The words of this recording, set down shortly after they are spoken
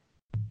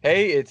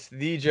Hey, it's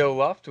the Joe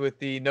Luft with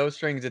the No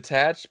Strings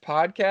Attached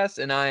podcast,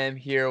 and I am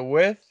here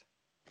with.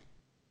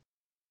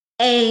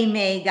 A.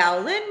 May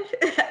Gowland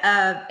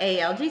of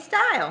ALG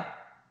Style.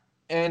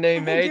 And A Hey,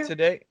 May. Joe.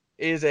 Today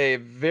is a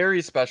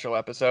very special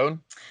episode.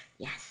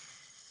 Yes.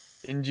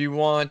 And you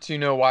want to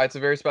know why it's a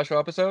very special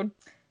episode?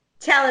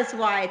 Tell us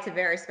why it's a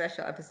very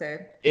special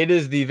episode. It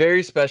is the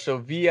very special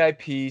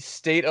VIP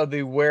State of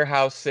the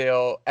Warehouse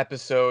Sale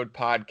episode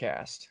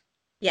podcast.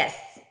 Yes,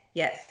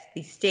 yes.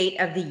 The State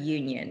of the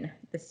Union,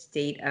 the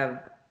state of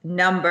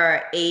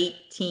number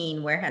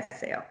 18 warehouse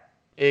sale.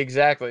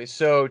 Exactly.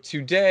 So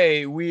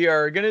today we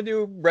are going to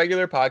do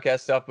regular podcast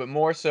stuff, but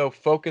more so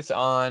focus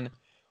on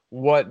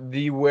what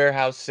the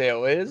warehouse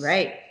sale is,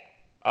 Right.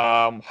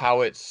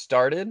 how it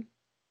started,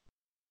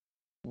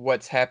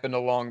 what's happened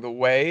along the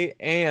way,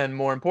 and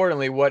more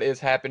importantly, what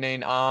is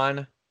happening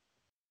on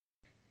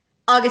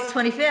August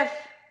 25th,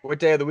 what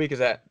day of the week is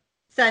that?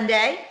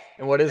 Sunday.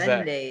 And what is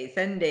that?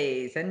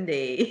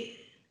 Sunday.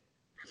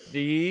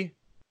 The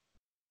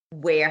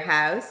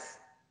Warehouse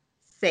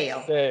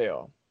sale.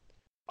 sale.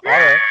 All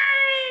right.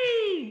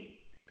 Yay!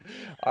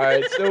 All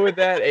right. So with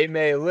that,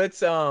 May, let's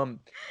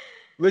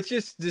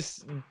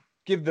just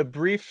give the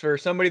brief for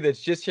somebody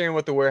that's just hearing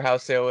what the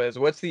warehouse sale is.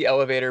 What's the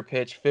elevator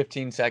pitch?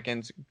 15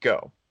 seconds,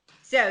 go.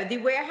 So the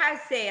warehouse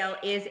sale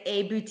is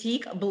a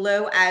boutique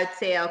blowout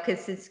sale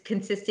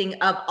consisting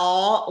of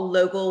all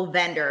local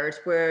vendors.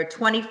 We're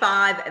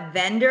 25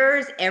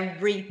 vendors.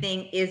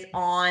 Everything is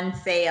on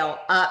sale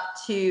up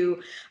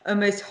to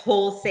almost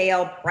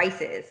wholesale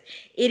prices.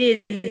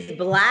 It is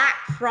Black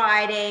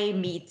Friday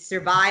meets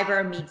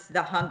Survivor meets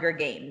the Hunger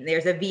Game.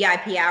 There's a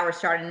VIP hour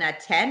starting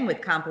at 10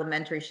 with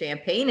complimentary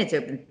champagne. It's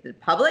open to the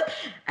public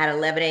at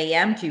 11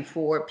 a.m. to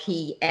 4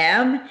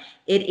 p.m.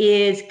 It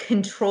is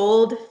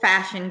controlled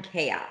fashion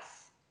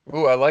chaos.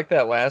 Ooh, I like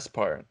that last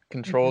part.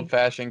 Controlled Mhm.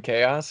 fashion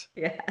chaos.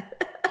 Yeah.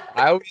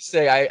 I always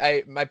say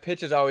I my pitch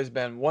has always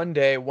been one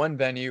day, one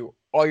venue,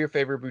 all your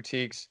favorite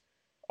boutiques,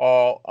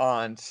 all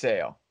on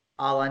sale.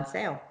 All on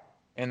sale.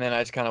 And then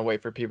I just kind of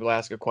wait for people to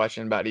ask a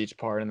question about each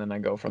part, and then I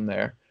go from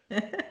there.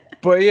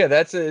 But yeah,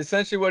 that's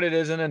essentially what it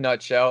is in a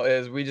nutshell.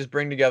 Is we just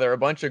bring together a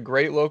bunch of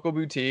great local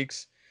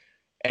boutiques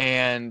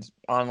and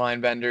online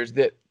vendors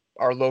that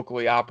are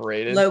locally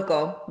operated,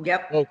 Local.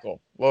 Yep.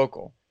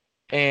 local,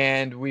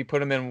 and we put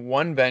them in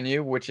one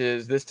venue, which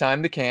is this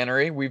time the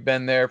Cannery. We've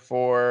been there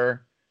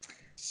for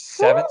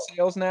seven Woo.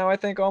 sales now, I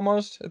think,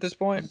 almost at this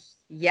point.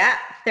 Yeah.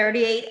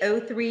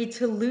 3803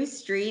 Toulouse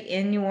Street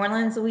in New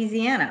Orleans,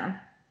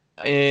 Louisiana.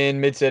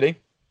 In Mid City.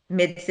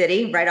 Mid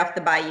City, right off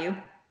the bayou.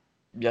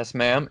 Yes,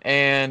 ma'am.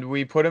 And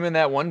we put them in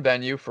that one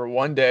venue for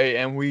one day,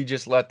 and we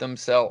just let them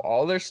sell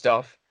all their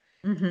stuff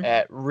Hmm.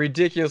 at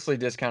ridiculously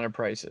discounted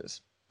prices.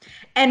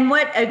 And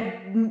what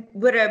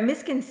a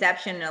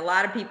misconception. A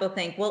lot of people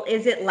think, well,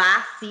 is it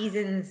last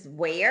season's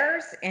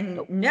wares? And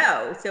Nope.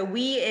 no. So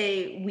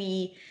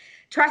we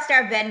trust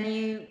our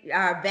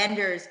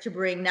vendors to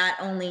bring not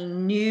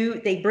only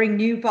they bring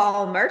new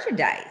fall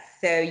merchandise.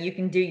 So you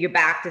can do your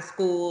back to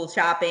school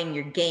shopping,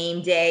 your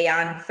game day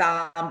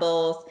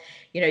ensembles,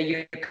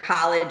 your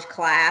college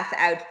class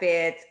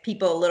outfits,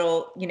 people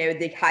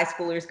the high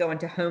schoolers going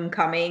to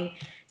homecoming.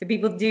 So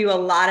people do a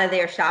lot of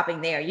their shopping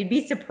there. You'd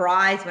be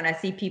surprised when I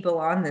see people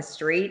on the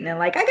street and they're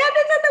like, "I got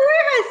this at the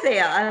warehouse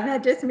sale,"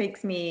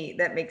 and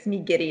that makes me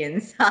giddy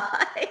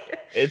inside.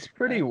 It's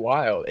pretty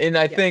wild. And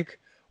I Yeah. think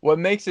what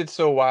makes it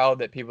so wild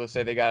that people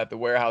say they got at the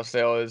warehouse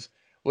sale is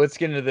let's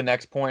get into the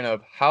next point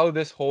of how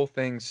this whole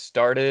thing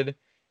started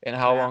and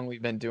how Wow. long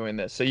we've been doing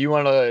this. So you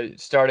want to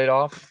start it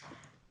off?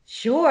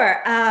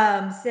 Sure.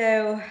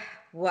 So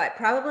what?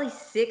 Probably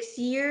 6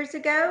 years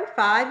ago,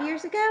 5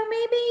 years ago, I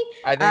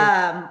maybe. think it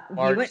was We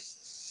March went.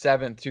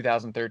 7th,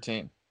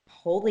 2013.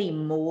 Holy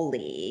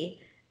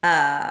moly.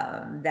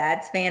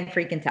 That's fan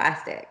freaking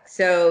tastic.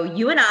 So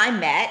you and I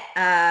met.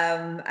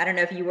 I don't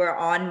know if you were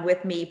on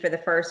with me for the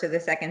first or the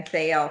second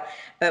sale,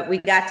 but we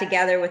got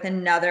together with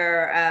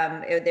another.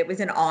 It was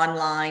an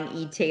online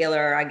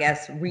e-tailer, I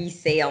guess,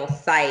 resale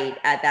site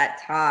at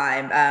that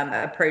time.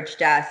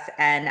 Approached us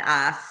and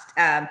asked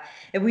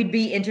if we'd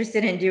be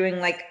interested in doing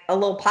like a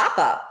little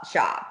pop-up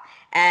shop.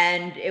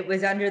 And it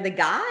was under the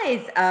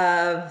guise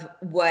of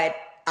what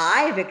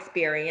I've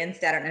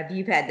experienced. I don't know if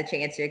you've had the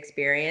chance to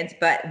experience,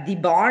 but the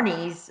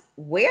Barney's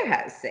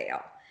warehouse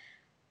sale.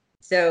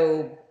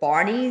 So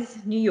Barney's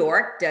New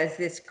York does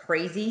this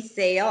crazy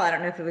sale. I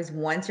don't know if it was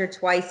once or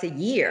twice a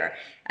year,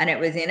 and it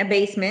was in a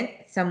basement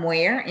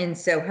somewhere in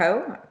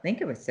Soho. I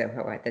think it was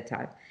Soho at the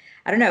time.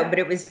 I don't know, but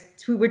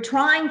we were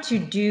trying to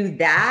do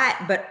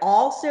that, but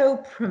also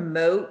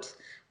promote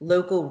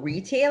local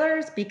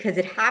retailers because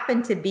it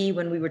happened to be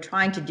when we were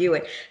trying to do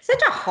it such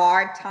a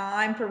hard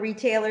time for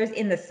retailers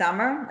in the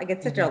summer. Like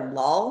it's such a Mhm.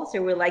 lull. So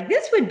we're like,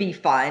 this would be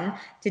fun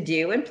to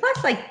do. And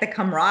plus, like the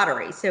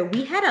camaraderie. So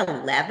we had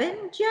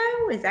 11,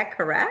 Joe. Is that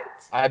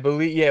correct? I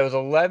believe, yeah, it was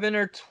 11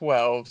 or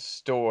 12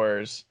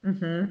 stores.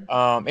 Mm-hmm.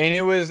 And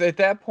it was at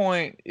that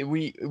point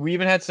we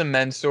even had some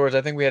men's stores.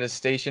 I think we had a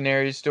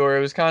stationery store. It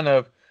was kind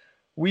of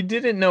we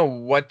didn't know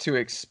what to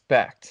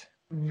expect.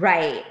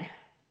 Right.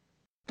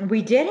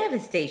 We did have a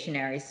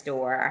stationery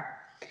store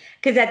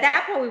because at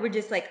that point we were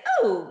just like,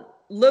 oh,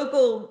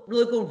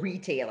 local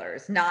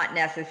retailers, not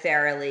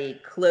necessarily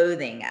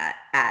clothing at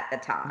the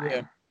Yeah.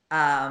 time.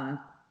 Um,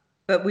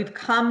 but we've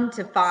come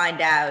to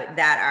find out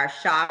that our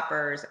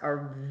shoppers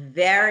are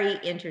very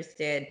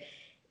interested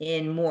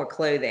in more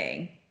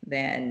clothing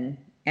than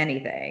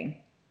anything.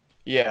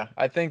 Yeah.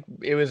 I think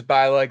it was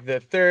by like the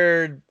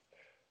third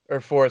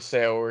or fourth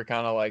sale we're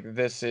kind of like,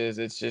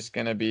 it's just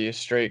gonna be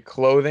straight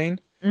clothing.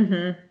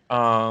 Mm-hmm.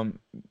 Um,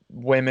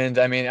 Women's,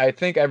 I mean, I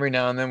think every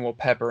now and then we'll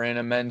pepper in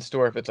a men's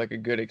store if it's like a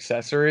good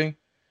accessory,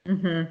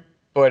 Mm-hmm.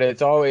 but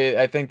it's always,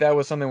 I think that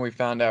was something we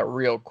found out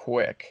real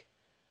quick.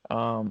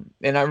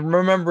 And I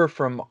remember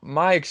from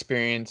my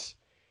experience,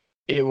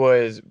 it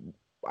was,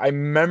 I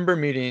remember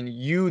meeting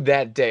you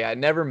that day. I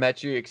never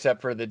met you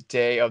except for the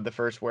day of the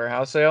first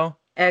warehouse sale.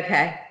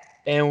 Okay.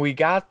 And we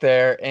got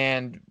there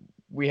and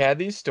we had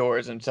these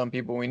stores, and some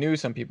people we knew,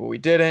 some people we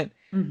didn't.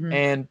 Mm-hmm.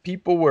 And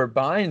people were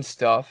buying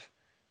stuff.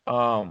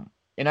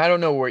 And I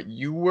don't know where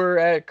you were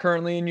at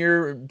currently in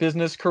your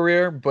business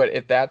career, but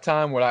at that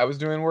time, what I was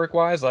doing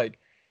work-wise, like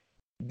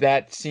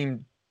that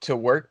seemed to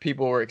work.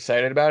 People were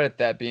excited about it,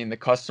 that being the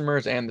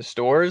customers and the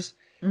stores.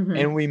 Mm-hmm.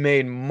 And we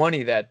made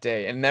money that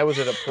day. And that was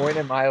at a point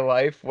in my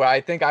life where I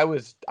think I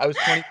was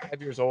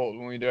 25 years old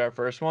when we did our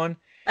first one.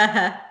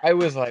 Uh-huh. I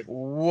was like,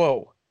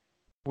 whoa,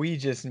 we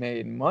just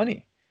made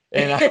money.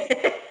 And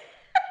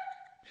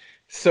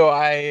so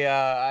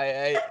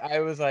I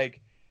was like,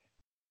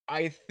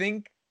 I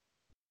think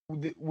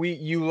we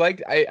you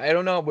liked I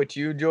don't know what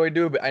you enjoy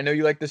do, but I know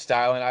you like the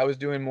style, and I was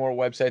doing more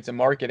websites and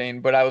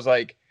marketing, but I was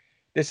like,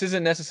 this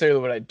isn't necessarily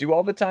what I do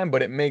all the time,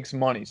 but it makes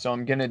money, so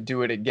I'm gonna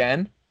do it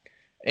again.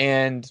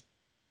 And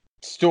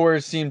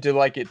stores seem to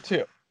like it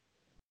too.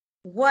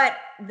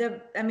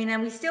 I mean,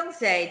 and we still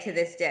say to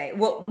this day,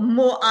 well,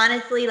 more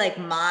honestly, like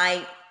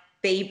my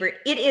favorite,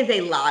 it is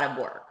a lot of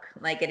work.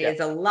 Like it Yeah.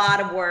 is a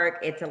lot of work.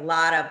 It's a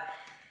lot of,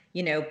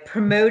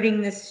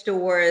 promoting the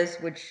stores,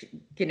 which,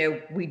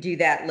 we do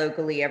that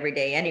locally every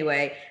day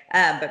anyway.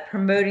 But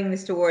promoting the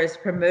stores,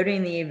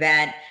 promoting the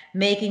event,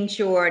 making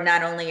sure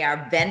not only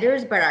our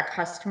vendors, but our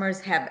customers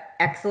have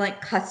excellent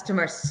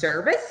customer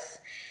service.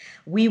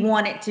 We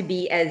want it to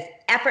be as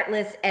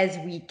effortless as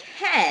we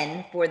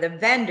can for the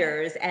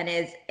vendors and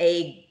as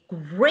a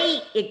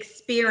great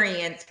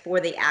experience for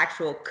the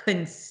actual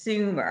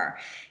consumer,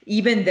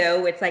 even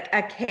though it's like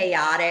a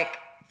chaotic,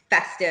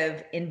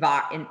 festive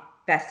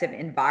festive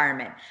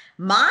environment.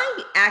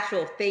 My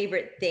actual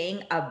favorite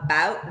thing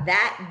about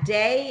that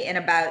day and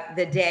about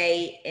the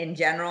day in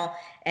general,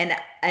 and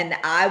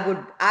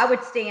I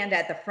would stand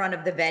at the front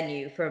of the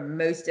venue for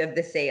most of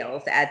the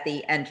sales at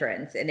the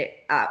entrance, and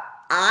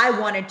I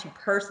wanted to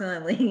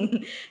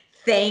personally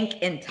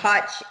thank and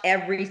touch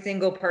every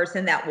single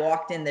person that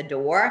walked in the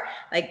door,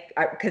 like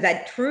because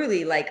I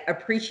truly like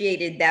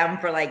appreciated them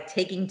for like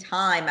taking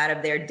time out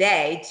of their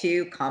day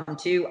to come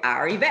to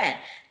our event.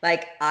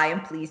 Like, I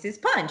am pleased as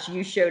punch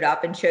you showed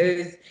up and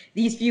chose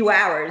these few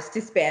hours to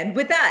spend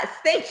with us.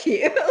 Thank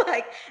you.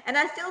 Like, and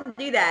I still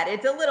do that.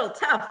 It's a little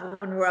tough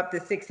when we're up to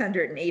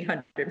 600 and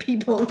 800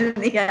 people in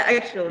the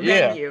actual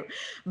Yeah. venue,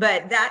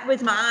 but that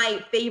was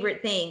my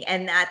favorite thing.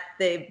 And that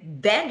the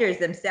vendors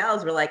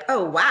themselves were like,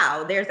 oh,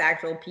 wow, there's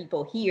actual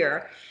people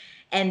here.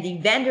 And the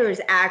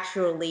vendors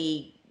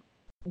actually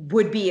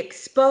would be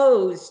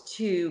exposed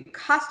to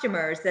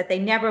customers that they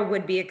never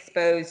would be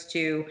exposed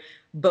to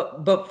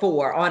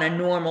before on a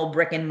normal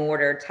brick and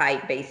mortar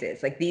type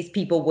basis. Like, these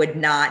people would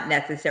not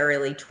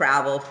necessarily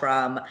travel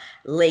from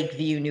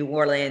Lakeview, New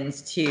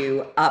Orleans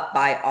to up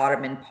by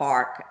Ottoman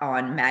Park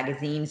on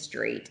Magazine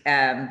Street.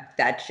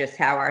 That's just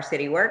how our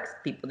city works.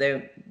 People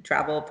don't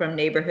travel from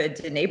neighborhood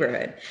to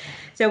neighborhood.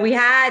 So we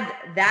had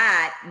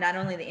that, not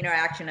only the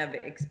interaction of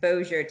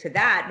exposure to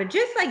that, but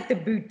just like the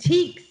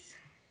boutiques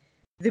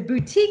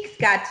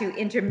got to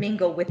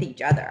intermingle with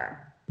each other.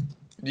 So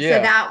Yeah.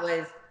 that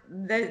was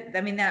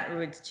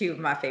two of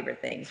my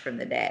favorite things from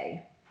the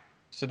day.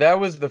 So that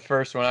was the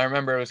first one. I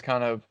remember it was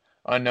kind of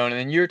unknown. And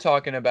then you're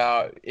talking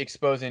about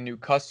exposing new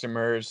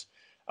customers,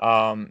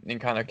 and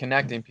kind of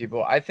connecting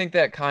people. I think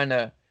that kind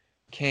of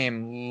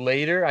came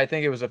later. I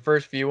think it was the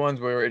first few ones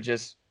where it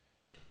just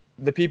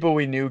the people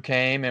we knew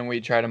came and we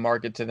try to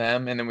market to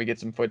them, and then we get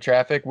some foot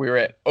traffic. We were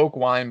at Oak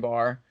Wine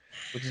Bar,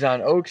 which is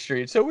on Oak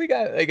Street. So we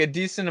got like a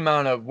decent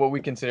amount of what we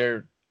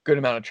consider good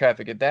amount of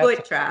traffic at that time.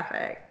 Foot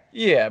traffic.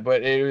 Yeah,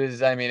 but it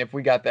was, I mean, if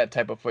we got that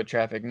type of foot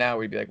traffic now,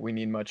 we'd be like, we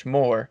need much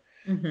more.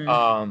 Mm-hmm.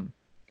 Um,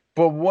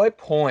 but what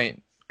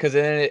point? Because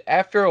then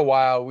after a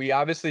while, we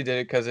obviously did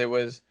it because it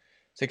was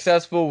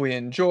successful. We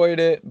enjoyed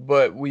it,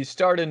 but we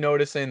started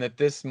noticing that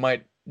this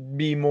might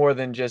be more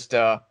than just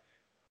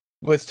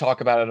let's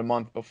talk about it a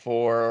month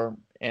before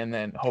and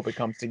then hope it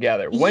comes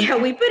together. When Yeah,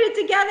 did, we put it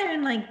together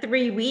in like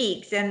 3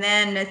 weeks, and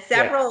then yeah.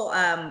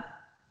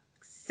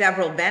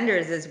 several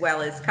vendors as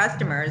well as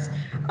customers.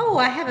 Oh,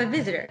 I have a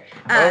visitor.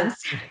 Oh,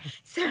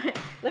 So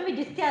let me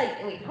just tell you.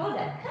 Wait, hold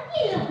on. Come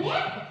here, little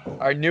bit.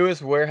 our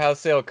newest warehouse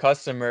sale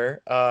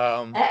customer.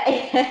 So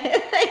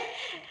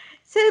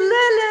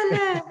la la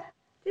la.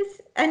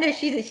 This I know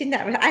she's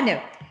not. I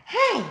know.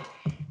 Hey,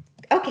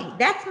 okay,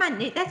 that's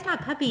my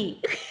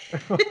puppy.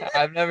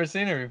 I've never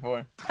seen her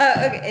before.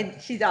 Okay, and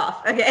she's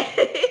off.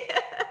 Okay,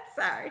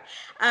 sorry.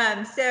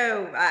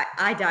 So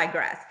I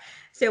digress.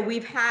 So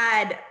we've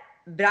had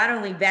not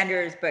only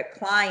vendors but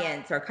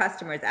clients or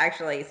customers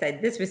actually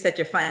said this was such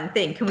a fun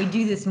thing. Can we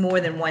do this more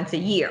than once a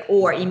year?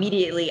 Or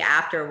immediately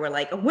after, we're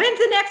like, when's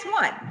the next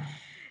one?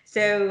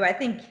 So I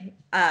think,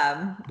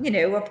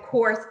 of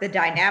course, the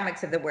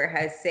dynamics of the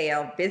warehouse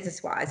sale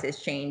business-wise has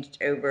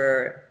changed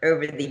over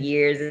the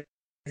years,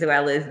 as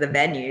well as the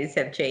venues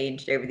have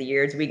changed over the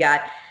years. We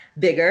got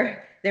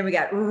bigger, then we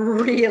got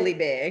really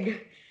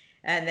big,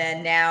 and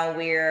then now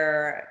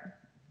we're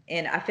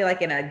I feel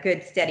like in a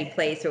good steady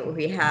place where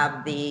we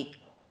have the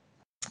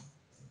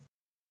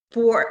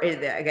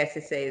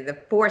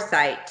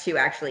foresight to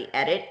actually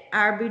edit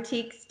our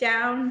boutiques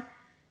down.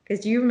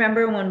 Because do you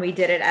remember when we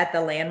did it at the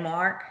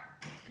Landmark?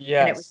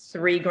 And it was Yes.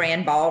 3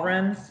 grand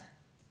ballrooms.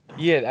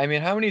 Yeah, I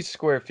mean, how many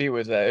square feet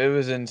was that? It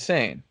was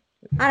insane.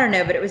 I don't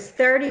know, but it was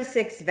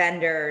 36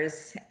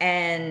 vendors,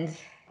 and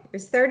it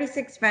was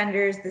 36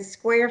 vendors. The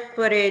square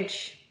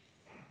footage,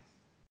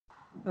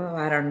 oh,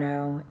 I don't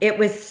know. It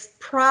was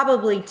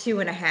probably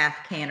 2.5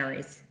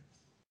 canneries.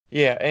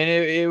 Yeah, and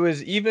it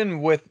was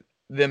even with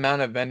the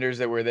amount of vendors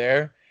that were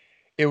there,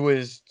 it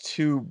was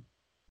too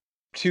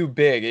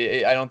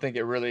big. I don't think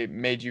it really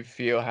made you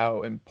feel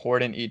how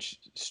important each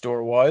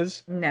store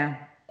was. No.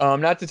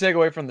 Not to take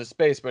away from the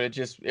space, but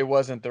it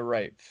wasn't the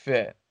right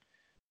fit.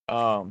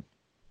 Um,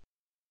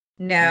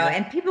 No, yeah.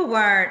 and people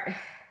weren't.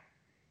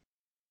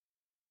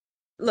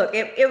 Look,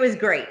 it was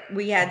great.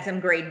 We had some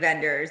great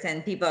vendors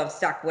and people have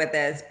stuck with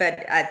us,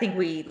 but I think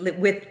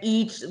with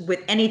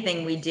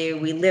anything we do,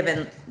 we live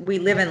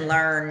and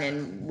learn,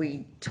 and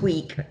we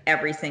tweak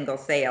every single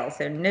sale.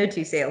 So no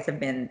 2 sales have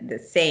been the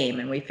same,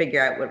 and we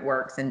figure out what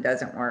works and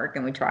doesn't work,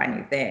 and we try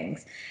new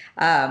things.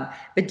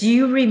 But do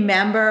you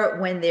remember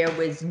when there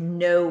was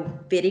no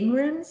fitting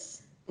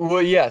rooms?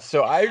 Well, yeah,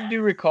 so I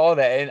do recall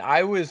that, and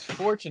I was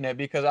fortunate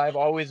because I've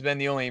always been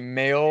the only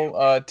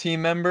male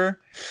team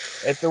member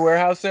at the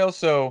warehouse sale.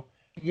 So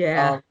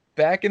Yeah.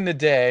 back in the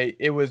day,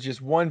 it was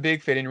just one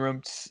big fitting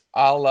room,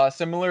 a la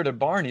similar to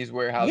Barney's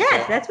warehouse Yes,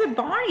 sale. that's what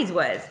Barney's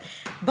was.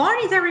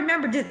 Barney's, I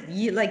remember, just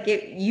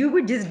you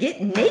would just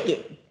get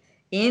naked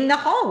in the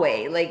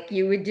hallway. Like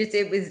you would just,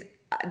 it was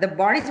the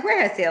Barney's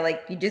warehouse sale.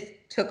 Like you just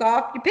took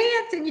off your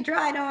pants and you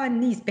tried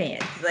on these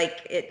pants,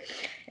 like it,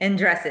 and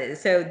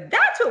dresses. So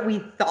that's what we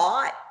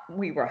thought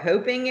we were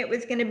hoping it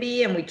was going to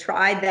be, and we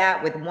tried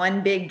that with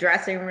one big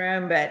dressing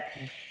room, but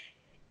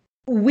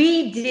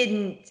we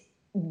didn't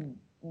and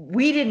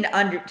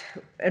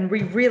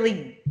we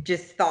really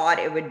just thought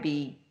it would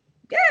be,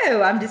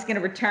 oh, I'm just going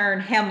to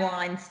return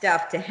hemline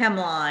stuff to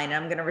hemline.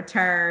 I'm going to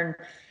return.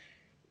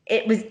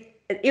 It was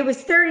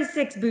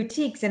 36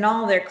 boutiques and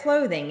all their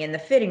clothing in the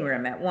fitting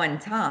room at one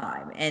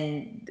time,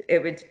 and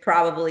it was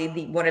probably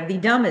one of the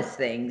dumbest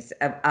things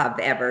I've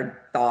ever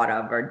thought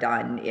of or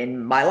done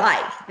in my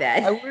life. I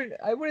That. would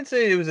I wouldn't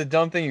say it was a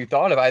dumb thing you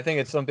thought of. I think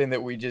it's something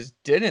that we just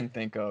didn't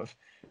think of.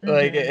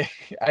 Like Mhm.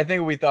 I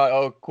think we thought,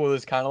 oh, cool,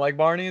 it's kind of like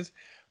Barney's,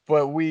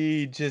 but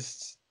we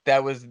just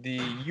that was the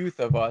youth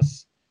of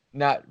us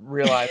not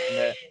realizing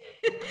that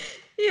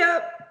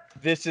Yep.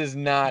 this is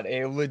not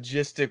a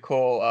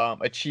logistical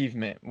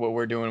achievement what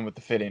we're doing with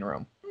the fitting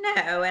room.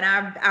 No, and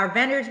our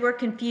vendors were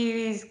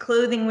confused.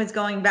 Clothing was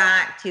going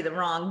back to the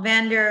wrong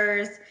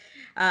vendors,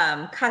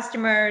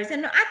 customers,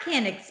 and I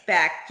can't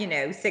expect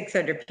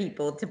 600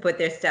 people to put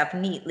their stuff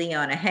neatly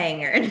on a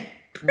hanger and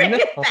bring No,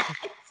 it back.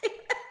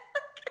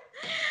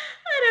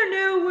 I don't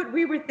know what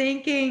we were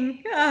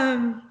thinking.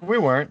 we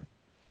weren't.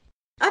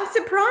 I'm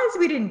surprised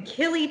we didn't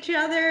kill each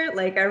other.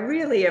 Like I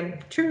really am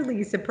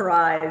truly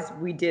surprised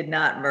we did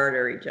not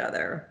murder each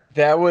other.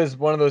 That was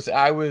one of those.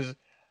 I was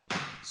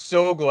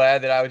so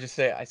glad that I would just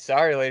say, "I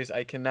sorry, ladies,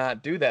 I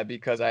cannot do that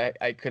because I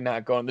could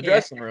not go in the Yeah.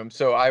 dressing room."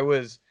 So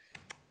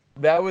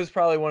that was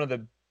probably one of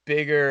the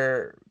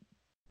bigger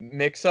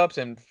mix-ups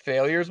and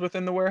failures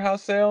within the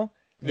warehouse sale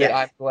that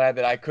I'm Yes. glad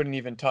that I couldn't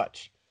even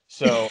touch.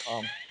 So,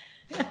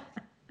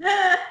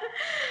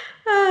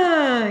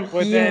 Oh,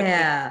 but then it's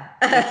yeah.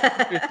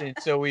 interesting.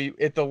 So we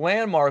at the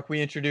Landmark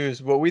we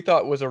introduced what we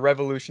thought was a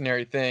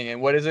revolutionary thing, and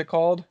what is it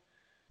called?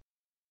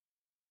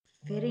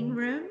 Fitting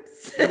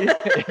rooms? Yeah,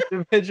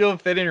 individual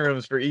fitting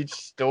rooms for each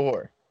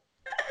store.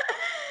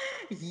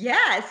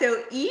 Yeah,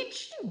 so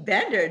each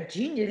vendor,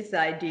 genius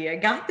idea,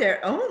 got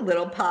their own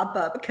little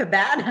pop-up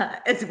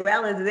cabana as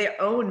well as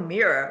their own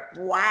mirror.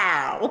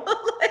 Wow.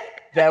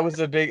 That was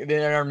a big,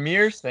 then our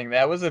mirrors thing,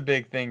 that was a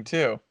big thing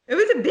too. It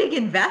was a big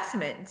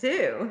investment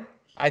too.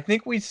 I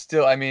think we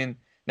still, I mean,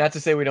 not to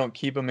say we don't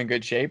keep them in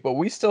good shape, but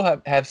we still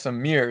have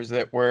some mirrors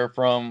that were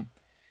from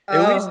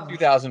at least Oh,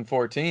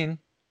 2014.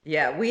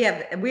 yeah, we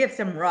have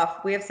some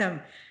rough, we have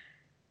some,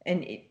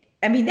 and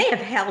I mean they have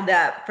held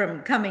up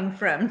from coming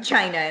from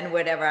China and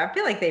whatever. I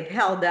feel like they've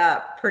held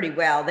up pretty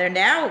well. We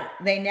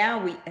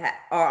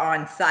are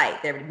on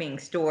site. They're being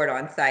stored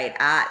on site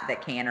at the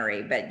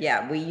cannery. But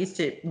yeah, we used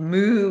to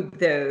move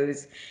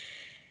those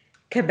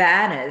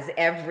cabanas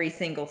every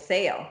single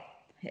sale.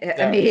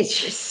 I mean, it's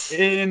just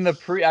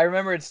I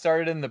remember it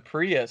started in the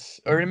Prius,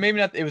 or maybe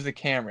not. It was the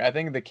Camry. I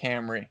think the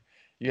Camry.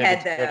 You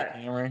had the had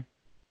Toyota Camry.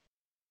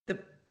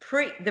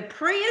 the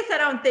Prius. I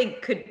don't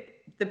think could.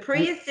 The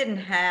Prius didn't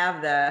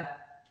have the.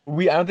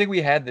 I don't think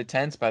we had the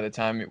tents by the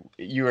time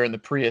you were in the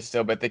Prius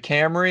still, but the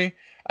Camry,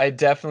 I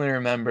definitely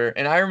remember.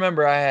 And I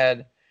remember I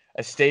had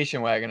a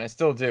station wagon. I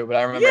still do, but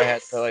I remember I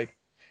had to Yes. like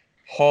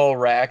haul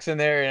racks in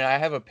there, and I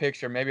have a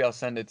picture. Maybe I'll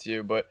send it to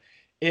you, but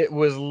it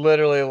was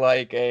literally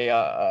like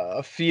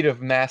a feat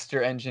of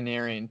master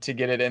engineering to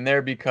get it in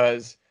there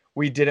because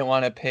we didn't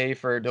want to pay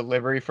for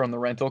delivery from the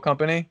rental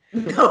company.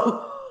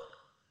 No.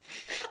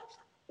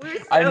 We're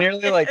I so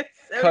nearly like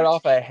so cut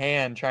off a cheap.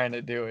 hand trying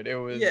to do it. It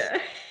was, Yeah.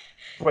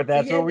 but So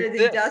that's you what had we those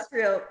did.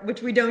 industrial,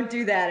 which we don't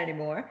do that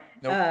anymore.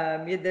 Nope.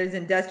 You had those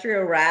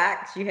industrial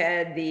racks. You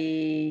had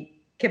the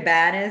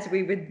cabanas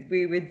we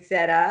would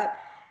set up.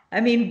 I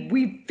mean,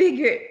 we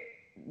figured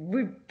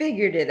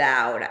it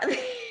out.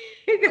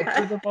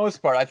 For the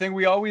most part, I think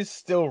we always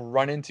still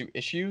run into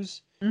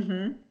issues,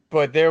 hmm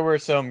but there were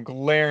some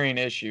glaring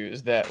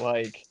issues that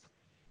like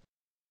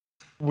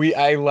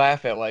I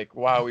laugh at like,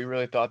 wow, we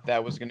really thought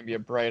that was going to be a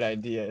bright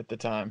idea at the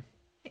time.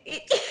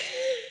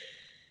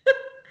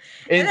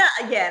 And And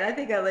again, I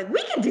think I'm like,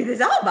 we can do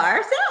this all by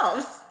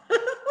ourselves.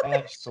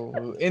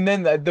 absolutely. And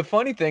then the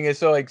funny thing is,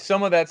 so like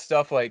some of that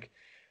stuff, like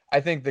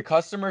I think the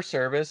customer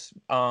service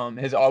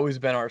has always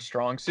been our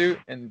strong suit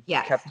and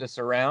Yes. kept us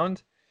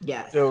around.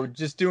 Yes. So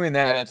just doing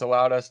that, it's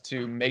allowed us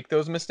to make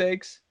those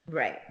mistakes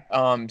Right.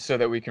 so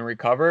that we can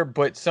recover.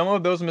 But some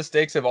of those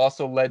mistakes have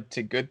also led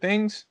to good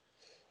things.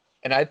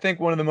 And I think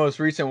one of the most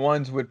recent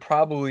ones would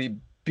probably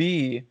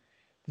be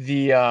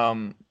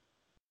the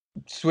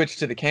switch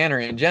to the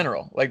cannery in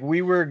general. Like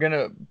we were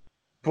gonna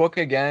book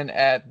again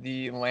at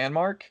the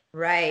Landmark,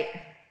 Right.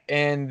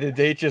 and the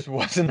date just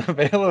wasn't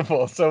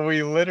available. So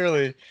we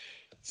literally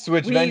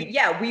switched We venues.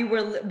 yeah, we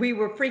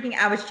were freaking.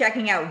 I was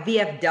checking out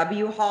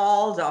VFW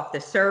halls off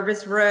the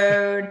service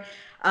road,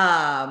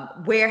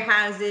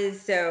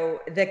 warehouses.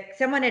 So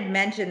someone had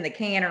mentioned the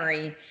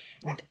cannery,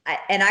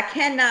 and I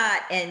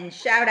cannot and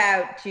shout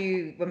out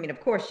to. I mean,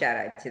 of course, shout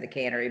out to the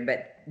cannery,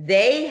 but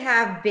it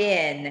has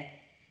been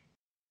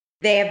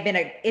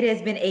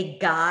a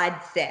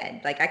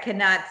godsend. Like I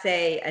cannot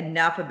say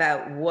enough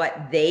about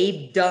what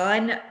they've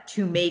done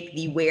to make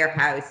the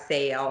warehouse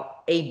sale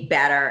a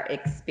better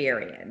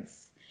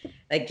experience.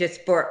 Like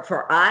just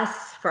for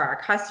us, for our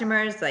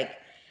customers, like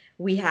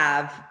we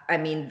have, I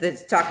mean,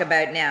 let's talk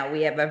about now.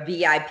 We have a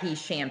VIP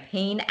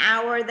champagne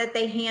hour that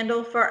they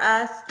handle for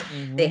us.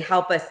 They Hmm.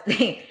 help us,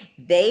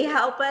 they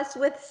help us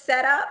with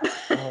setup.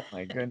 Oh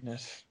my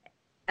goodness.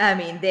 I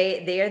mean,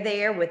 they're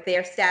there with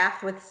their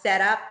staff with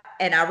setup,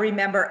 and I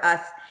remember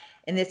us,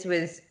 and this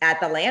was at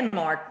the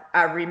Landmark.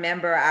 I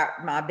remember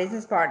my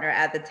business partner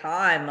at the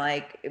time,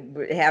 like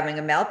having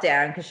a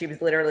meltdown because she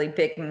was literally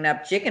picking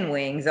up chicken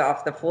wings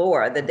off the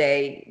floor the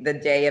day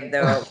of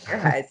the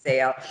warehouse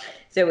sale.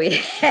 So we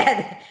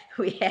had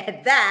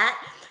that,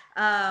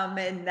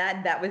 and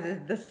that was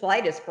the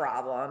slightest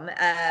problem.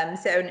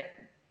 So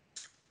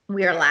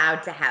we're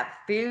allowed to have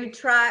food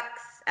trucks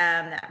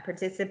that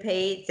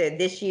participate. So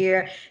this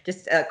year,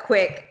 just a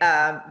quick,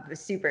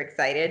 super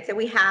excited. So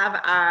we have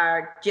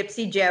our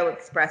Gypsy Joe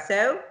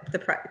Espresso, the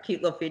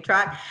cute little food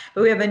truck,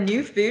 but we have a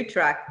new food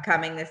truck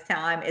coming this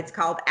time. It's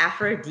called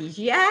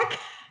Aphrodisiac,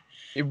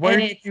 Where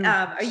and did it's you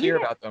are hear you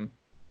about them?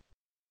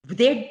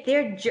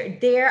 they're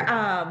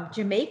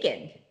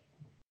Jamaican.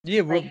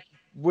 Yeah, Like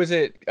was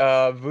it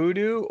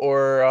Voodoo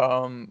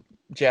or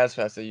Jazz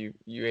Fest that you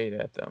ate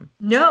at them?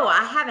 no,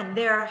 I haven't.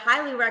 They're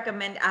highly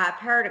recommend. I've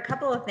heard a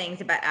couple of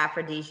things about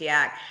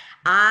Aphrodisiac.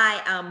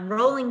 I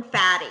Rolling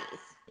Fatties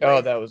Oh,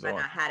 was that was the when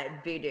one. I had it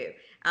Voodoo.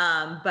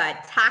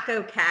 But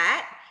Taco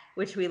Cat,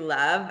 which we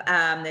love,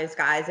 those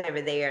guys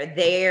over there,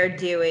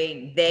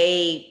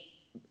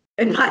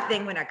 and my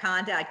thing when I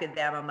contacted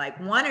them, I'm like,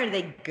 one, are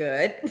they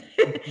good?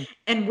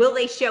 And will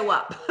they show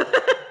up?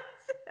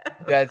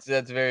 That's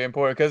very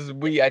important because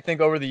I think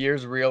over the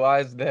years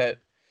realized that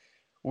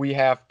we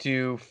have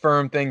to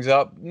firm things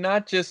up,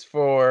 not just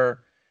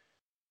for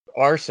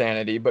our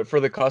sanity, but for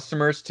the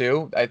customers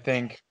too. I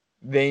think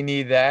they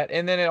need that.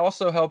 And then it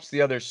also helps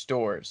the other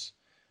stores,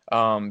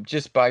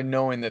 just by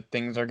knowing that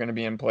things are going to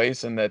be in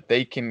place and that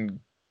they can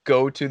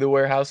go to the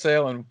warehouse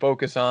sale and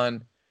focus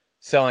on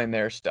selling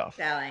their stuff.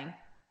 Selling.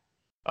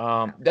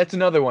 That's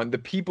another one. The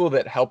people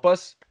that help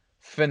us,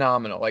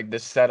 phenomenal. Like the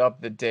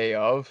setup the day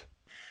of.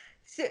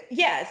 So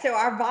yeah, so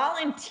our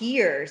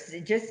volunteers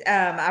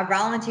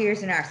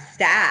and our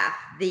staff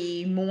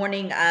the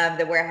morning of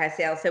the warehouse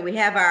sale. So we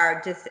have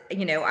our just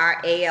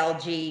our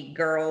ALG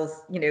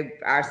girls,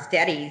 our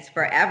steadies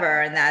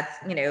forever, and that's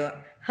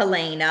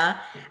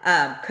Helena,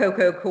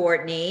 Coco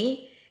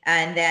Courtney,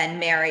 and then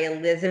Mary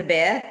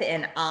Elizabeth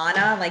and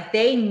Anna. Like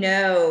they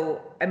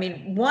know. I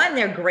mean, one,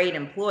 they're great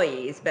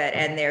employees,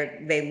 and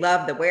they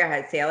love the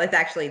warehouse sale. It's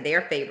actually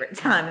their favorite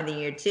time of the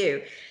year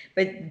too,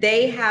 but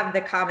they have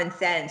the common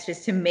sense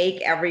just to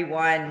make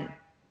everyone.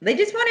 They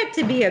just want it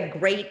to be a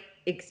great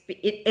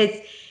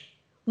experience.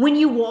 when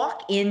you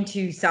walk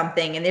into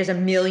something and there's a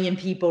million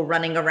people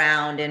running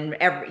around and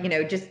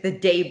just the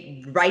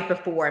day right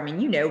before, I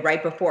mean,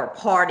 right before a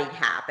party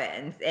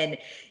happens and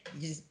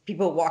just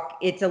people walk,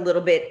 it's a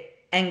little bit,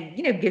 and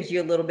gives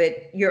you a little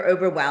bit, you're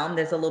overwhelmed,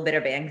 there's a little bit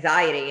of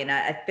anxiety. And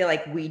I feel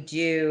like we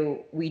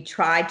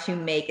try to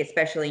make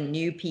especially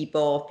new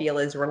people feel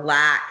as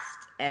relaxed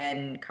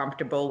and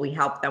comfortable. We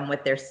help them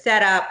with their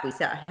setup,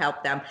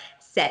 help them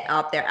set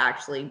up their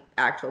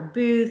actual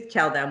booth,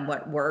 tell them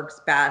what works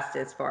best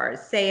as far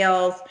as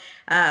sales.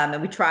 And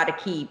we try to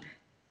keep,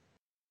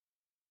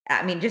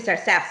 I mean, just our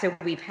staff. So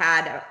we've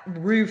had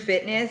Rue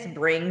Fitness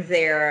brings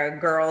their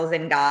girls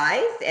and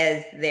guys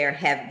as they're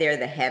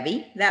the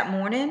heavy that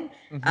morning.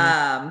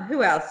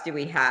 Who else do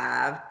we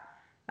have?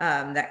 Those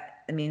are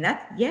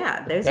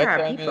our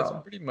That's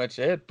people. pretty much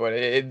it.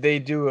 But they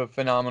do a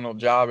phenomenal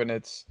job, and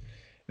it's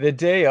the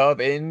day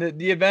of, and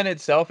the event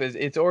itself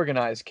it's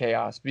organized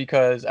chaos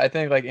because I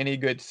think like any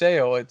good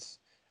sale, it's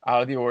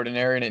out of the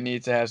ordinary and it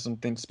needs to have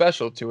something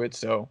special to it.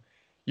 So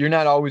you're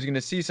not always going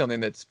to see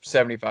something that's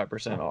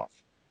 75% off.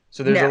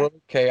 So there's a No.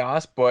 little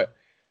chaos, but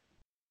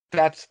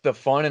that's the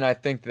fun. And I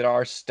think that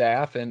our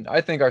staff and I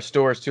think our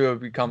stores too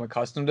have become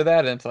accustomed to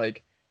that. And it's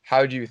like,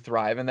 how do you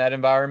thrive in that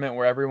environment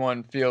where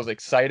everyone feels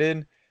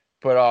excited,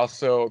 but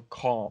also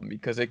calm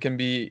because it can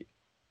be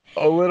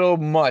a little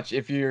much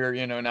if you're,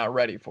 not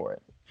ready for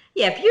it.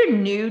 Yeah, if you're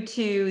new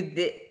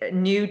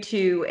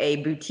to a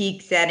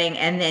boutique setting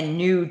and then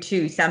new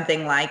to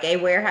something like a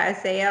warehouse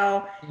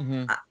sale,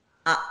 Hmm.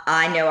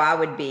 I know I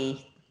would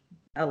be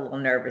a little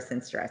nervous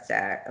and stressed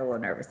out. A little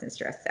nervous and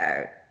stressed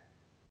out.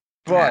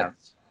 But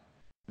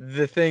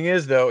the thing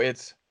is, though,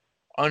 it's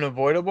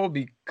unavoidable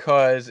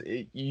because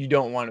you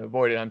don't want to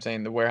avoid it. I'm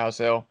saying the warehouse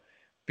sale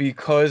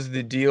because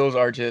the deals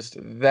are just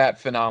that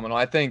phenomenal.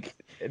 I think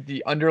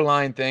the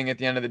underlying thing at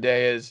the end of the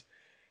day is,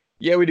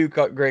 yeah, we do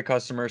great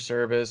customer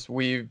service.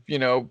 We've,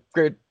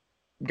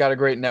 got a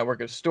great network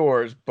of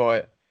stores,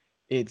 but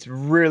it's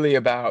really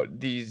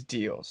about these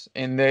deals,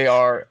 and they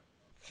are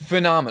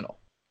phenomenal.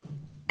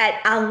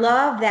 I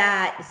love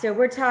that. So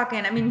we're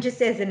talking, I mean,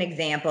 just as an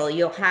example,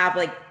 you'll have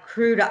like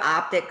Crew to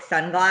Optic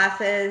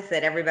sunglasses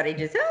that everybody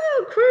just,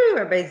 oh, Crew,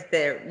 everybody's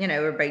there,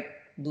 everybody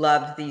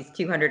loves these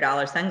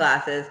 $200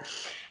 sunglasses.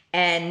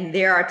 And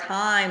there are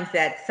times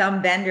that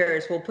some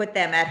vendors will put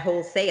them at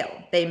wholesale.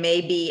 They may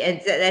be,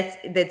 and so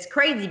that's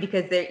crazy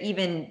because they're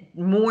even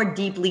more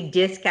deeply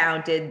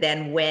discounted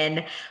than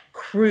when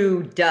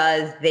Crew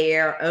does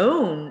their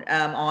own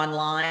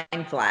online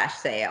flash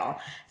sale.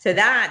 So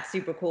that's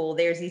super cool.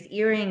 There's these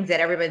earrings that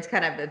everyone's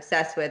kind of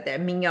obsessed with. They're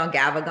Mignon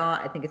Gavagon.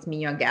 I think it's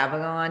Mignon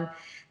Gavagon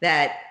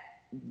that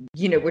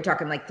we're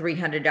talking like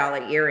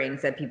 $300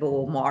 earrings that people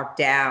will mark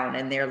down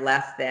and they're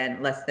less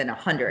than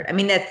 100. I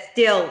mean, that's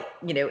still,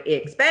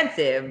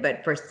 expensive,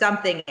 but for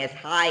something as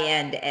high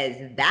end as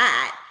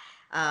that,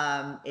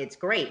 it's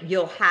great.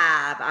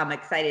 I'm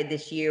excited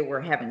this year. We're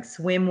having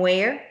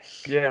swimwear.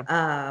 Yeah.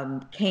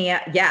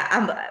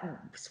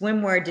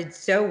 Swimwear did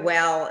so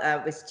well.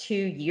 It was 2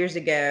 years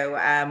ago.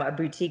 A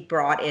boutique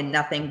brought in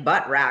nothing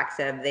but racks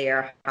of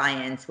their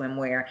high-end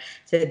swimwear.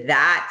 So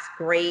that's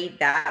great.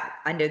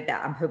 I know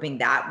that I'm hoping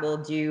that will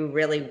do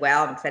really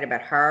well. I'm excited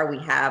about her. We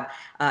have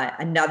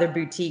another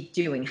boutique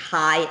doing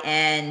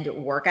high-end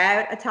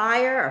workout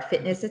attire or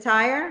fitness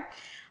attire.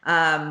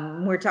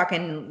 We're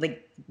talking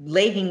like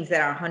leggings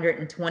that are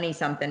 120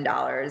 something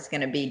dollars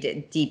going to be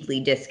deeply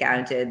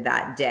discounted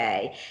that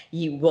day.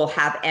 You will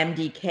have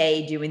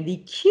MDK doing the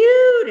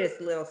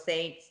cutest little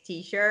Saints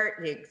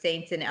t-shirt, the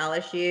Saints and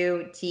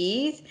LSU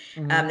tees.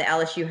 Hmm. The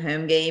LSU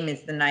home game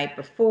is the night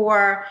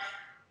before.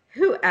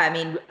 Dreve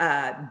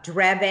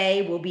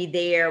will be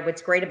there.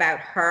 What's great about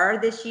her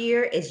this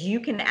year is you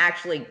can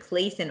actually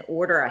place an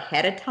order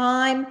ahead of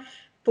time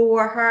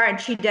for her,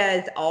 and she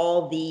does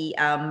all the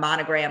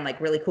monogram, like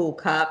really cool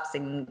cups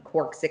and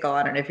Corkcicle.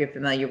 I don't know if you're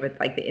familiar with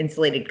like the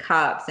insulated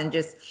cups and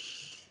just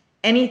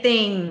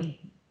anything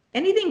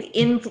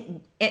influences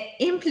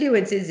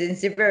in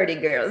sorority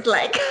girls.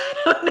 Like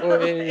I don't Well,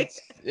 know, like it's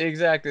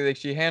exactly like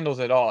she handles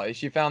it all.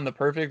 She found the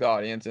perfect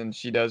audience and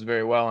she does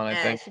very well. And I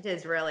yeah, think she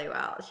does really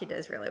well. She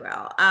does really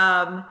well.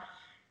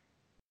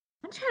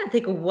 I'm trying to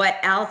think of what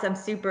else I'm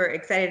super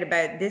excited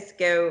about this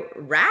go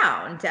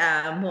round.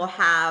 We'll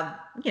have,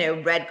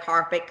 red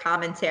carpet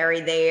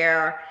commentary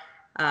there.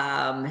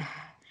 Um,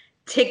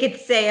 Ticket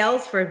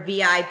sales for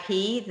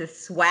VIP, the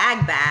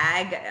swag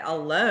bag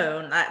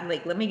alone.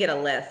 Let me get a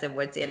list of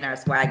what's in our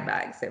swag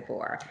bag so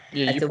far.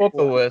 yeah, you That's pull up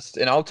the a list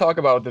and I'll talk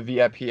about what the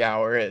VIP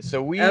hour is.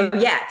 Oh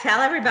yeah,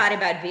 tell everybody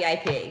about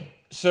VIP.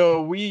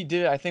 So we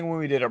did, I think when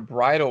we did a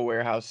bridal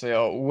warehouse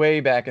sale way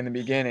back in the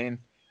beginning,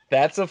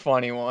 that's a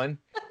funny one.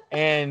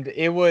 And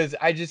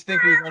I just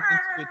think we went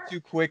into it too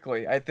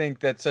quickly. I think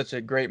that's such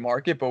a great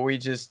market, but we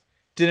just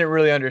didn't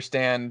really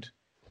understand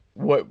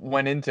what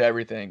went into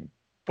everything.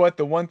 But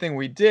the one thing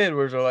we did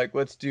was we're like,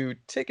 let's do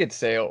ticket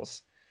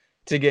sales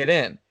to get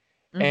in.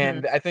 Hmm.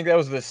 And I think that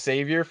was the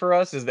savior for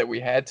us is that we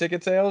had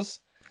ticket sales.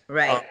 Um,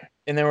 Right.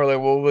 and then we're like,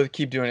 well, we'll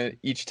keep doing it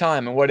each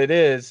time. And what it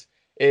is,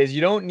 is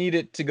you don't need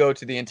it to go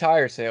to the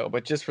entire sale,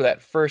 but just for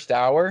that first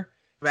hour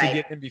to Right.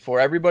 get in before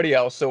everybody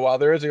else. So while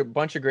there is a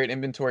bunch of great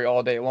inventory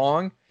all day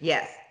long,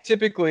 Yes.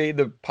 typically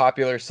the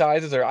popular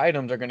sizes or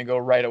items are going to go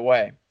right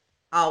away.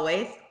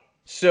 Always.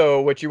 So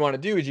what you want to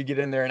do is you get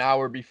in there an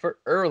hour before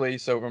early,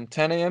 so from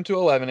 10 a.m. to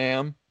 11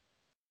 a.m.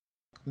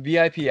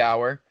 VIP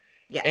hour,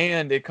 Yes.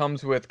 and it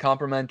comes with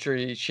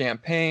complimentary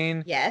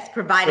champagne. Yes.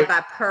 Provided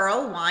by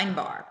Pearl Wine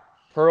Bar.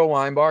 Pearl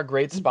Wine Bar,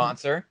 great Mhm.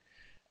 sponsor.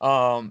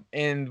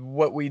 And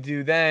what we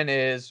do then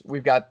is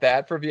we've got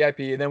that for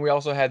VIP, and then we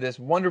also had this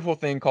wonderful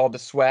thing called the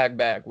swag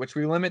bag, which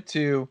we limit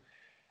to,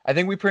 I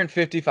think we print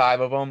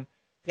 55 of them.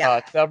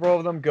 Yeah. Several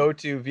of them go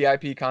to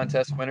VIP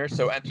contest winners,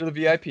 so enter the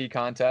VIP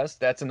contest.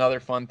 That's another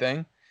fun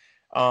thing.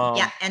 Yeah.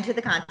 Um, Enter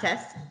the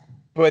contest.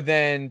 but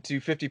then to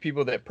 50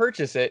 people that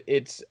purchase it,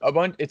 it's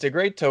a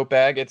great tote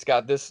bag. It's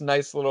got this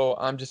nice little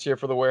 "I'm just here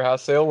for the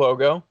warehouse sale"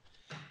 logo.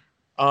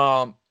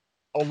 Um,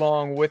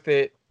 Along with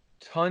it,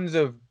 tons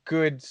of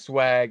good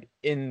swag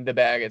in the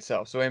bag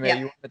itself. So, Amy, Yeah.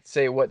 you want to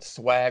say what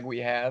swag we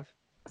have?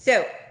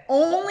 So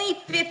only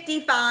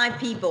 55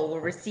 people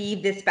will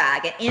receive this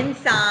bag. And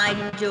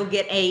inside you'll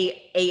get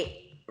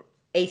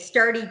a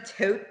sturdy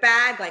tote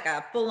bag, like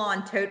a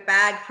full-on tote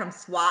bag from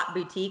SWAT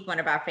Boutique, one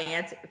of our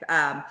fans,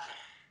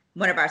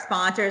 one of our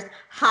sponsors.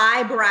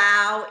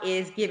 Highbrow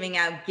is giving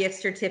out gift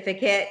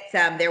certificates.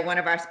 They're one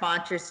of our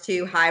sponsors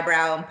too,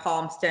 Highbrow and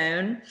Palm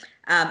Stone.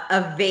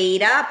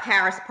 Aveda,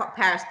 Paris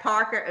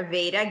Parker,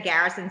 Aveda.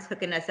 Garrison's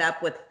hooking us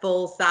up with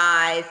full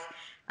size,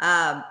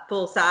 I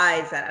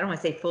don't want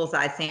to say full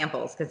size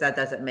samples because that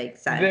doesn't make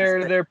sense.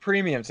 They're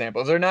premium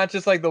samples. They're not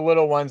just like the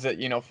little ones that,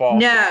 fall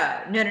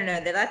flat. No.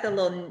 They got the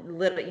little.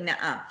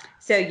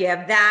 So you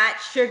have that.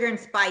 Sugar and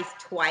Spice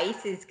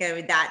Twice is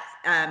going to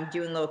that's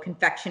doing little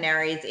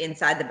confectionaries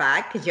inside the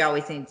bag because you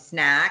always need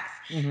snacks.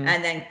 Mhm.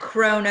 And then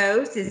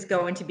Kronos is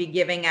going to be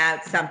giving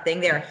out something.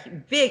 They're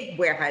big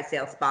warehouse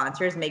sale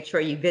sponsors. Make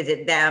sure you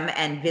visit them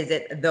and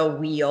visit The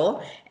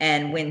Wheel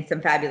and win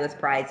some fabulous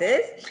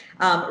prizes.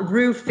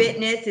 Rue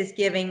Fitness is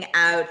giving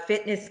out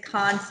fitness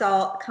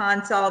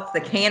consults.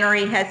 The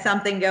Cannery has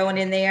something going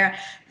in there.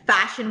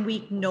 Fashion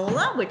Week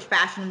NOLA, which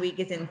Fashion Week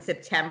is in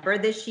September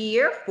this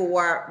year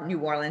for New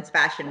Orleans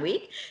Fashion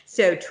Week.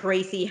 So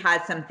Tracy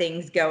has some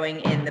things going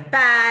in the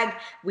bag.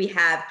 We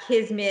have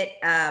Kismet.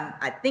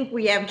 I think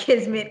we have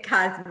Kismet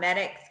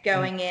Cosmetics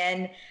going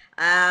in.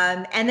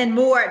 And then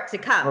more to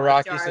come.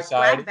 Meraki Our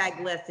Society. swag bag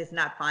list is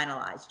not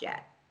finalized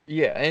yet.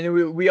 Yeah,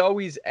 and we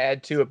always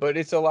add to it, but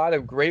it's a lot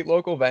of great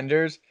local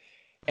vendors,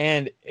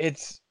 and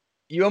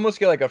you almost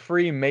get like a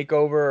free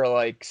makeover or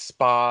like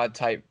spa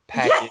type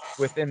package Yes,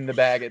 within the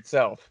bag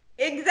itself.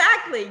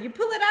 exactly. You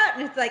pull it out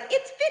and it's like,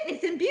 it's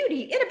fitness and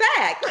beauty in a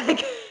bag.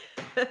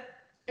 Like,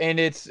 And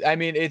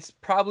it's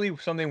probably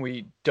something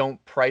we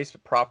don't price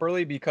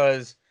properly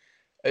because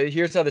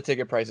here's how the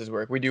ticket prices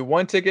work. We do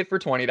one ticket for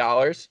 $20.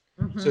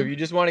 So if mhm. you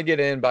just want to get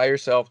in by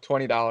yourself,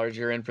 $20,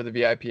 you're in for the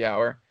VIP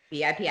hour.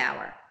 VIP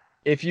hour.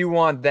 If you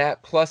want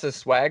that plus a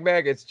swag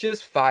bag, it's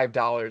just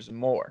 $5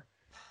 more.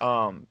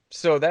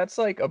 So that's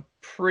like a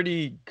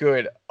pretty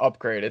good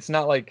upgrade. It's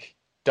not like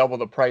double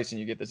the price and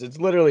you get this. It's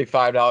literally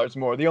 $5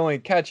 more. The only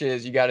catch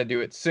is you got to do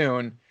it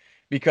soon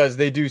because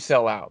they do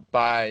sell out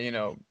by,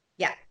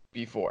 Yeah.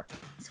 before.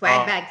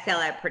 Swag bags sell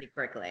out pretty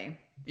quickly.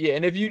 Yeah,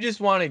 and if you just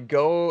want to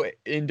go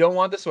and don't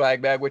want the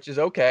swag bag, which is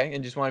okay,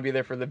 and just want to be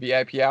there for the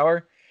VIP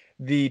hour,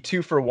 the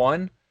 2 for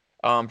 1,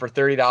 for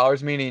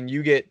 $30, meaning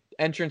you get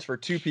entrance for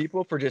 2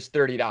 people for just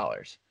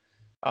 $30,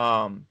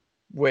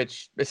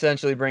 which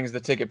essentially brings the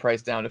ticket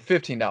price down to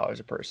 $15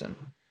 a person.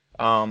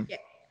 Yeah.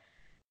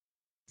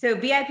 So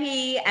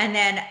VIP and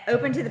then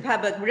open to the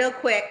public real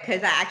quick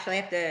because I actually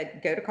have to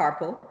go to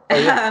carpool. Oh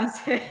yeah.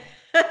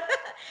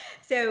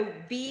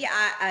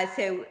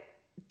 So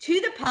to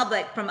the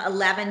public from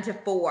 11 to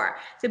 4.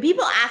 So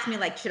people ask me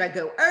like, should I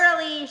go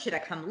early? Should I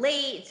come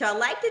late? So I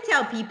like to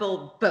tell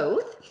people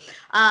both.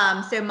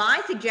 So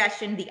my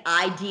suggestion, the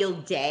ideal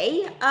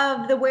day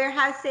of the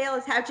warehouse sale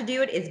is how to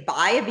do it is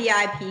buy a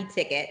VIP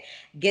ticket,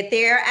 get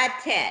there at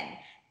 10,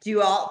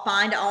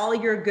 find all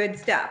your good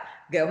stuff,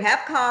 go have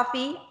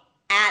coffee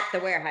at the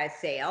warehouse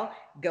sale,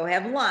 go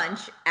have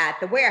lunch at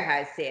the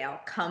warehouse sale.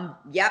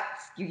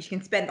 You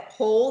can spend the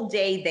whole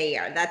day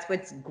there. That's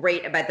what's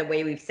great about the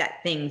way we've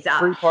set things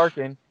up. Free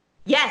parking.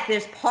 Yes,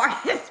 there's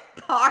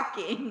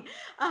parking.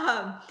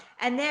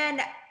 And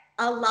then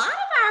a lot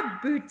of our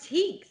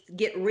boutiques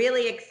get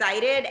really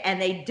excited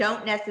and they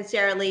don't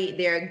necessarily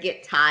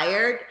get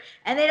tired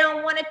and they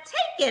don't want to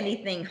take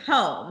anything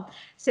home.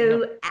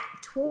 So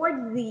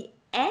towards the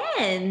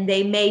end,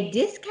 they may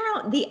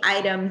discount the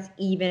items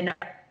even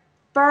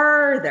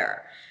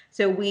further.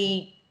 So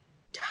we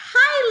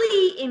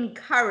highly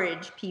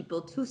encourage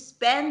people to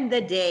spend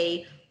the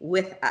day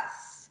with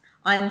us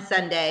on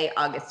Sunday,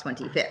 August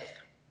 25th.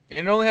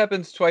 It only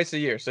happens twice a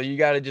year, so you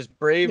got to just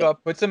brave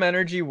up, put some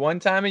energy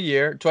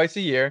twice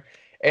a year,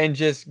 and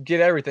just get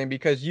everything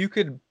because you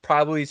could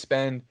probably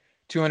spend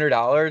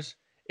 $200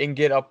 and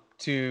get up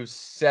to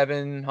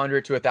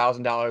 $700 to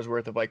 $1,000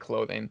 worth of like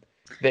clothing.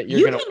 that you're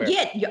You going to can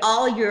wear. get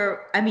all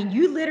your, I mean,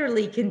 you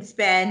literally can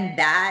spend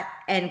that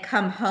and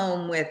come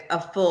home with a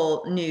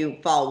full new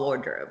fall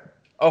wardrobe.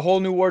 A whole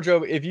new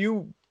wardrobe. If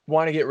you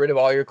want to get rid of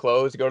all your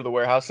clothes, go to the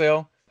warehouse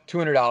sale,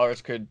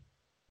 $200 could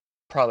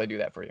probably do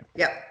that for you.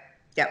 Yep.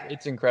 Yep.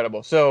 It's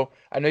incredible. So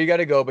I know you got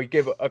to go, but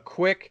give a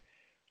quick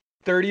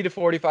 30 to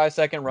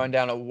 45-second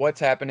rundown of what's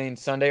happening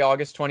Sunday,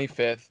 August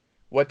 25th,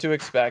 what to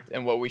expect,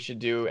 and what we should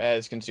do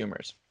as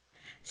consumers.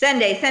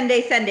 Sunday,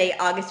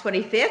 August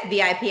 25th.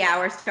 VIP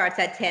hour starts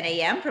at 10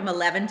 a.m. from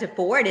 11 to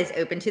 4. It is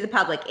open to the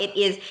public. It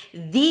is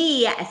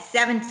the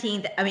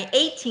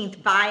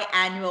 18th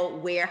biannual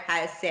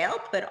warehouse sale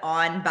put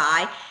on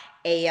by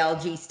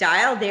ALG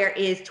Style. There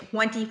is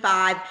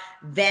 25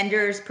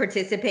 vendors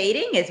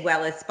participating as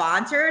well as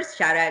sponsors.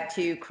 Shout out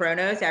to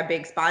Kronos, our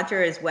big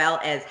sponsor, as well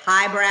as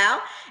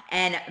Highbrow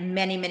and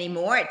many, many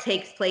more. It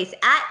takes place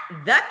at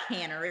the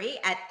Cannery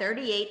at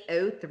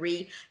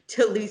 3803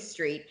 Toulouse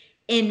Street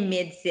in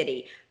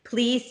Mid-City.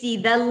 Please see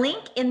the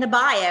link in the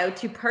bio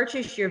to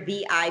purchase your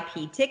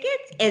VIP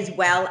tickets, as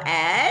well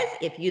as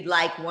if you'd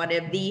like one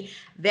of the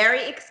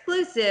very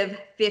exclusive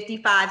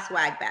 55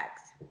 swag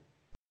bags.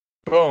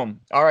 Boom.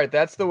 All right,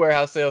 that's the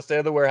warehouse sale. Stay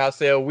at the warehouse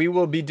sale. We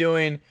will be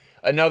doing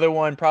another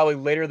one probably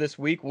later this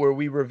week where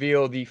we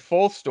reveal the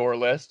full store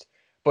list.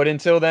 But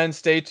until then,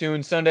 stay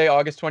tuned. Sunday,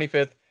 August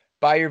 25th.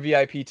 Buy your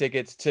VIP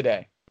tickets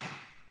today.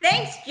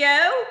 Thanks,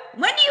 Joe.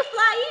 When do you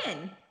fly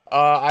in?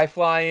 I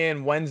fly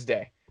in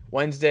Wednesday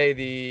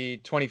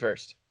the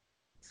 21st.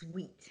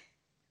 Sweet.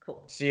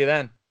 Cool. See you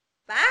then.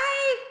 Bye.